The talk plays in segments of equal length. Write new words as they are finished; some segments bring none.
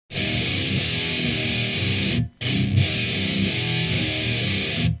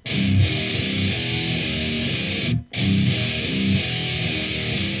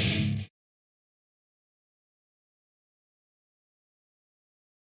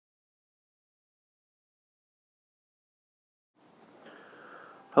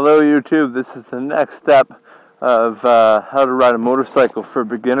Hello YouTube, this is the next step of how to ride a motorcycle for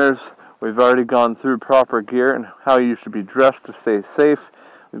beginners. We've already gone through proper gear and how you should be dressed to stay safe.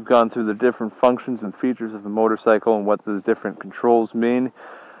 We've gone through the different functions and features of the motorcycle and what the different controls mean.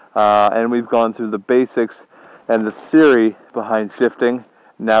 And we've gone through the basics and the theory behind shifting.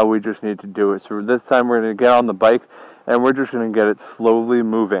 Now we just need to do it. So this time we're going to get on the bike and we're just going to get it slowly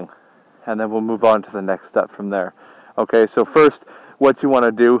moving. And then we'll move on to the next step from there. Okay, so first, what you want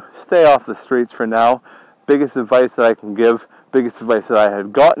to do, stay off the streets for now. Biggest advice that I can give, biggest advice that I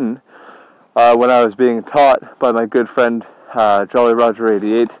had gotten when I was being taught by my good friend Jolly Roger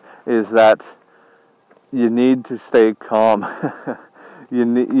 88 is that you need to stay calm. you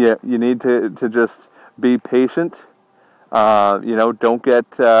need to just be patient. Don't get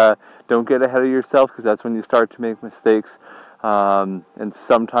ahead of yourself, because that's when you start to make mistakes. And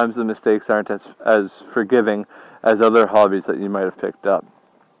sometimes the mistakes aren't as forgiving as other hobbies that you might have picked up.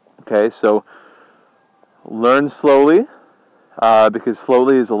 Okay, so learn slowly, because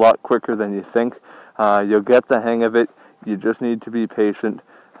slowly is a lot quicker than you think. You'll get the hang of it. You just need to be patient,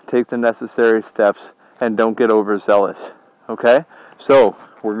 take the necessary steps, and don't get overzealous. Okay, so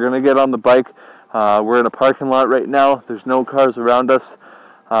we're going to get on the bike. We're in a parking lot right now. There's no cars around us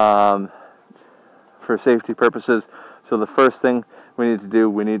for safety purposes. So the first thing we need to do,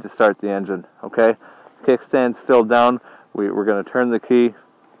 we need to start the engine. Okay, kickstand still down. We're going to turn the key.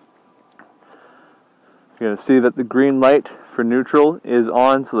 You're going to see that the green light for neutral is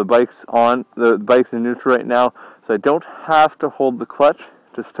on, so the bike's on. The bike's in neutral right now, so I don't have to hold the clutch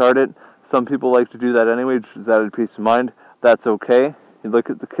to start it. Some people like to do that anyway, just as added peace of mind. That's okay. You look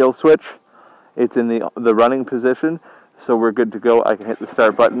at the kill switch. It's in the running position, so we're good to go. I can hit the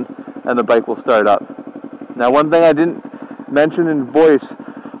start button, and the bike will start up. Now, one thing I didn't mention in voice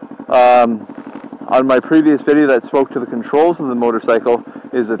on my previous video that spoke to the controls of the motorcycle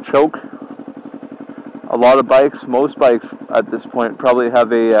is a choke. A lot of bikes, most bikes at this point, probably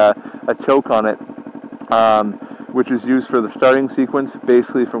have a choke on it, which is used for the starting sequence,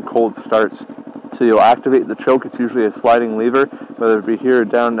 basically from cold starts. So you'll activate the choke. It's usually a sliding lever, whether it be here or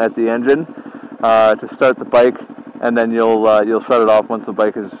down at the engine, to start the bike, and then you'll shut it off once the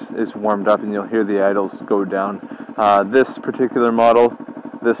bike is warmed up, and you'll hear the idles go down. This particular model,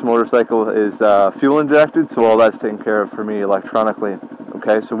 this motorcycle, is fuel injected, so all that's taken care of for me electronically.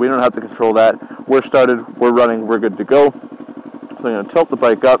 Okay, so we don't have to control that. We're started, we're running, we're good to go. So I'm going to tilt the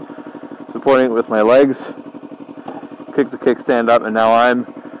bike up, supporting it with my legs, kick the kickstand up, and now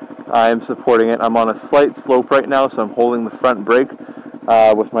I'm supporting it. I'm on a slight slope right now, so I'm holding the front brake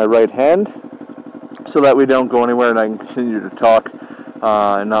with my right hand, so that we don't go anywhere and I can continue to talk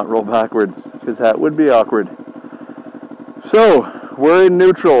and not roll backwards, because that would be awkward. So we're in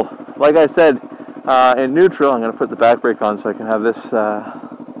neutral. Like I said, in neutral, I'm going to put the back brake on so I can have this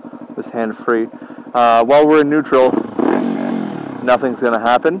hand free. While we're in neutral, nothing's going to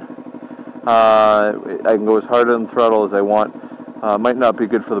happen. I can go as hard on the throttle as I want. Might not be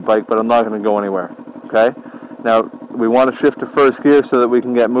good for the bike, but I'm not going to go anywhere. Okay? Now, we want to shift to first gear so that we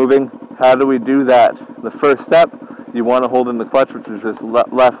can get moving. How do we do that? The first step, you want to hold in the clutch, which is this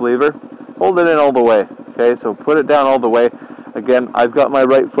left lever. Hold it in all the way. Okay, so put it down all the way. Again, I've got my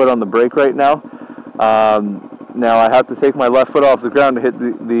right foot on the brake right now. Now I have to take my left foot off the ground to hit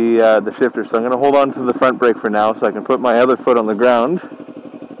the shifter. So I'm going to hold on to the front brake for now, so I can put my other foot on the ground.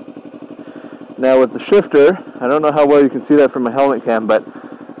 Now with the shifter, I don't know how well you can see that from my helmet cam, but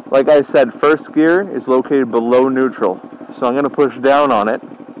like I said, first gear is located below neutral. So I'm going to push down on it.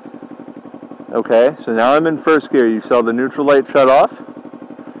 Okay, so now I'm in first gear. You saw the neutral light shut off.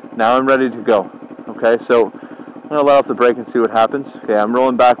 Now I'm ready to go. Okay, so I'm going to let off the brake and see what happens. Okay, I'm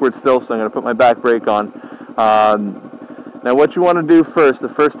rolling backwards still, so I'm going to put my back brake on. Now what you want to do first, the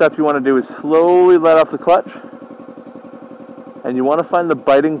first step you want to do is slowly let off the clutch. And you want to find the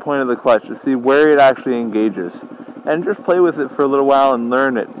biting point of the clutch to see where it actually engages. And just play with it for a little while and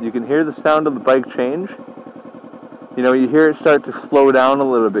learn it. You can hear the sound of the bike change. You know, you hear it start to slow down a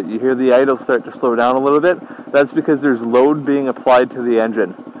little bit. You hear the idle start to slow down a little bit. That's because there's load being applied to the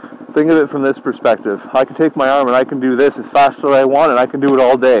engine. Think of it from this perspective. I can take my arm and I can do this as fast as I want, and I can do it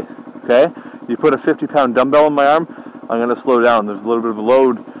all day. Okay? You put a 50-pound dumbbell in my arm, I'm going to slow down. There's a little bit of a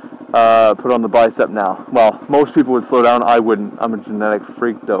load put on the bicep now. Well, most people would slow down. I wouldn't. I'm a genetic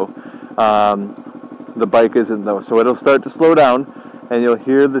freak, though. The bike isn't, though. So it'll start to slow down, and you'll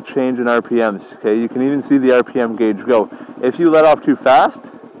hear the change in RPMs. Okay? You can even see the RPM gauge go. If you let off too fast,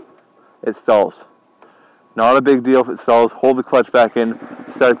 it stalls. Not a big deal if it stalls. Hold the clutch back in,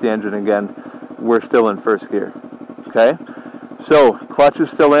 start the engine again. We're still in first gear. Okay? So, clutch is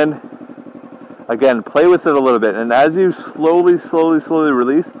still in. Again, play with it a little bit, and as you slowly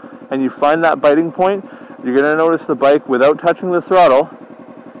release, and you find that biting point, you're going to notice the bike, without touching the throttle,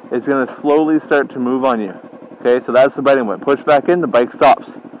 is going to slowly start to move on you. Okay, so that's the biting point. Push back in, the bike stops.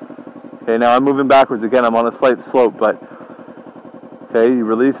 Okay, now I'm moving backwards again. I'm on a slight slope, but okay, you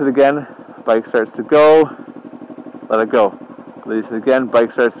release it again, bike starts to go, let it go. Release it again,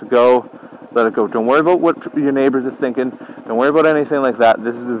 bike starts to go, let it go. Don't worry about what your neighbors are thinking. Don't worry about anything like that.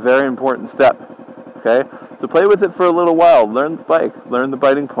 This is a very important step. Okay, so play with it for a little while. Learn the bike, learn the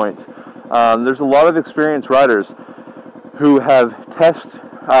biting points. There's a lot of experienced riders who have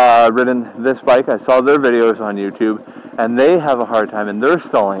ridden this bike. I saw their videos on YouTube, and they have a hard time, and they're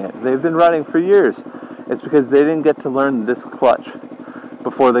stalling it. They've been riding for years. It's because they didn't get to learn this clutch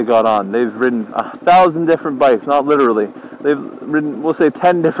before they got on. They've ridden 1,000 different bikes, not literally. They've ridden, we'll say,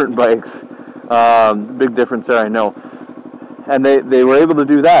 10 different bikes. Big difference there, I know. And they were able to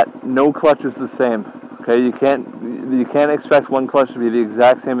do that. No clutch is the same. Okay, you can't expect one clutch to be the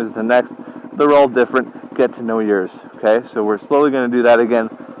exact same as the next. They're all different. Get to know yours. Okay, so we're slowly going to do that again.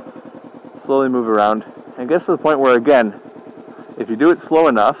 Slowly move around, and get to the point where, again, if you do it slow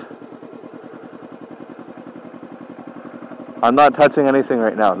enough, I'm not touching anything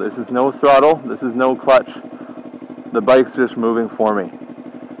right now. This is no throttle. This is no clutch. The bike's just moving for me.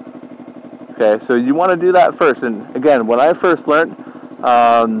 Okay, so you want to do that first. And again, when I first learned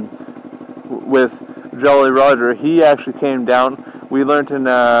with Jolly Roger, he actually came down. We learned in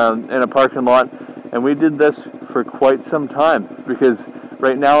a parking lot, and we did this for quite some time, because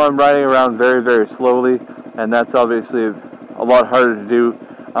right now I'm riding around very slowly, and that's obviously a lot harder to do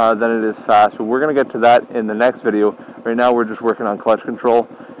than it is fast. But we're going to get to that in the next video. Right now we're just working on clutch control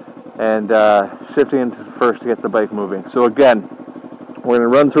and shifting into first to get the bike moving. So again, we're going to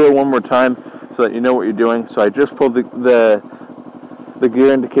run through it one more time so that you know what you're doing. So I just pulled the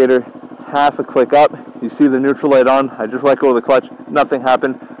gear indicator half a click up. You see the neutral light on. I just let go of the clutch. Nothing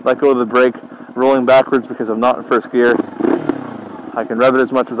happened. Let go of the brake. Rolling backwards because I'm not in first gear. I can rev it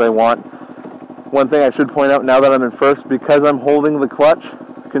as much as I want. One thing I should point out now that I'm in first, because I'm holding the clutch,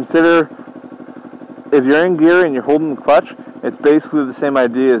 consider if you're in gear and you're holding the clutch, it's basically the same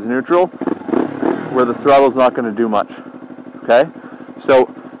idea as neutral, where the throttle's not going to do much. Okay? So,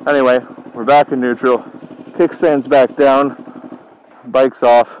 anyway, we're back in neutral. Kickstand's back down. Bike's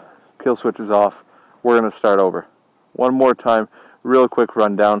off. Kill switch is off. We're going to start over. One more time, real quick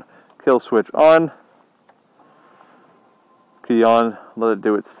rundown. Kill switch on. Key on. Let it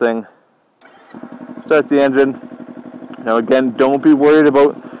do its thing. Start the engine. Now again, don't be worried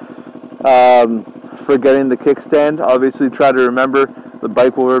about forgetting the kickstand. Obviously try to remember. The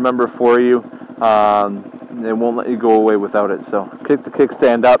bike will remember for you. It won't let you go away without it. So kick the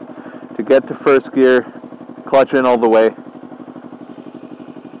kickstand up to get to first gear. Clutch in all the way.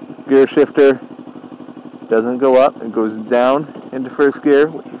 Gear shifter doesn't go up. It goes down into first gear,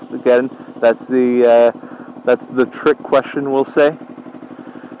 which is, again, that's the trick question, we'll say.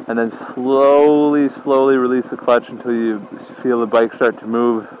 And then slowly release the clutch until you feel the bike start to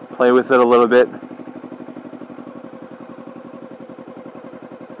move. Play with it a little bit.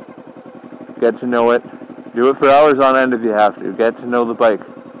 Get to know it. Do it for hours on end if you have to. Get to know the bike,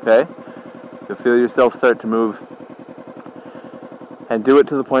 okay? You'll feel yourself start to move. And do it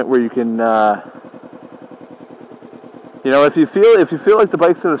to the point where you can, if you feel like the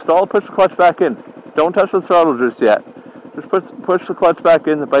bike's going to stall, push the clutch back in. Don't touch the throttle just yet. Just push the clutch back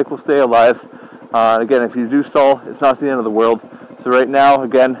in. The bike will stay alive. Again, if you do stall, it's not the end of the world. So right now,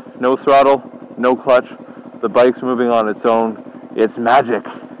 again, no throttle, no clutch. The bike's moving on its own. It's magic.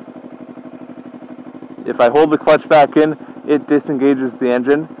 If I hold the clutch back in, it disengages the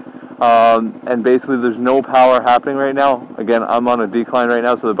engine. And basically there's no power happening right now. Again, I'm on a decline right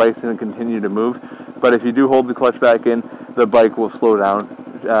now, so the bike's going to continue to move. But if you do hold the clutch back in, the bike will slow down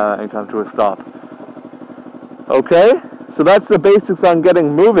and come to a stop. Okay, so that's the basics on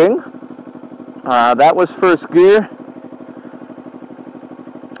getting moving. That was first gear.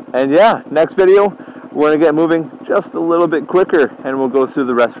 And yeah, next video, we're going to get moving just a little bit quicker, and we'll go through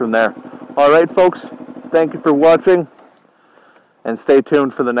the rest from there. Alright folks, thank you for watching, and stay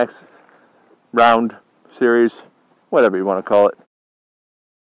tuned for the next round, series, whatever you want to call it.